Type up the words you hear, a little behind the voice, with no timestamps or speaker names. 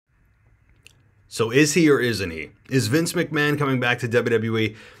So is he or isn't he? Is Vince McMahon coming back to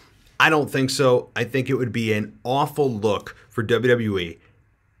WWE? I don't think so. I think it would be an awful look for WWE.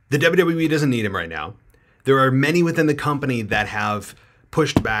 The WWE doesn't need him right now. There are many within the company that have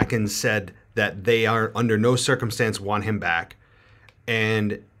pushed back and said that they are under no circumstance want him back.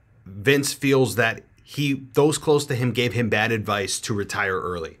 And Vince feels that those close to him gave him bad advice to retire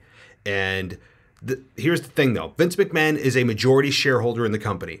early. And here's the thing though, Vince McMahon is a majority shareholder in the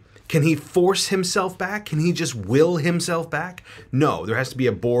company. Can he force himself back? Can he just will himself back? No, there has to be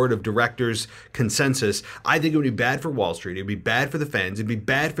a board of directors consensus. I think it would be bad for Wall Street. It would be bad for the fans. It'd be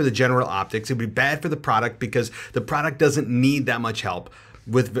bad for the general optics. It'd be bad for the product because the product doesn't need that much help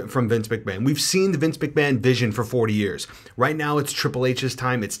from Vince McMahon. We've seen the Vince McMahon vision for 40 years. Right now it's Triple H's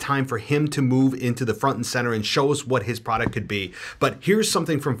time. It's time for him to move into the front and center and show us what his product could be. But here's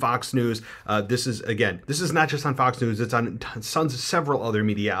something from Fox News. This is not just on Fox News. It's on several other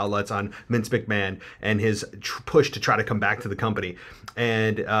media outlets on Vince McMahon and his push to try to come back to the company.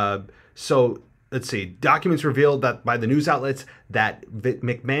 And so let's see. Documents revealed that by the news outlets that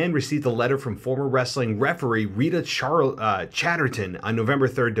McMahon received a letter from former wrestling referee Rita Chatterton on November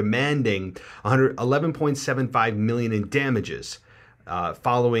 3rd demanding $11.75 million in damages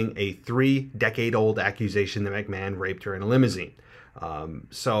following a 3-decade-old accusation that McMahon raped her in a limousine.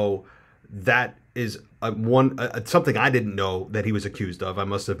 So that is something I didn't know that he was accused of. I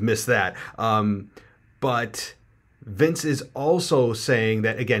must have missed that. But Vince is also saying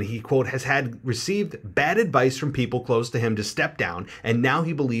that, again, he, quote, has received bad advice from people close to him to step down, and now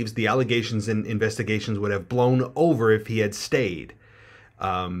he believes the allegations and investigations would have blown over if he had stayed.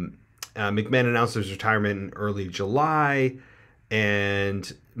 McMahon announced his retirement in early July,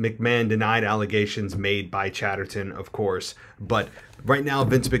 and McMahon denied allegations made by Chatterton, of course. But right now,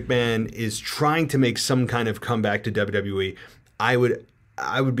 Vince McMahon is trying to make some kind of comeback to WWE. I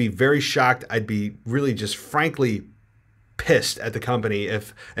would be very shocked. I'd be really just frankly pissed at the company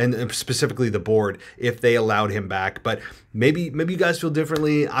and specifically the board if they allowed him back. But maybe you guys feel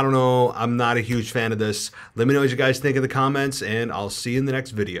differently. I don't know. I'm not a huge fan of this. Let me know what you guys think in the comments, and I'll see you in the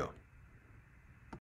next video.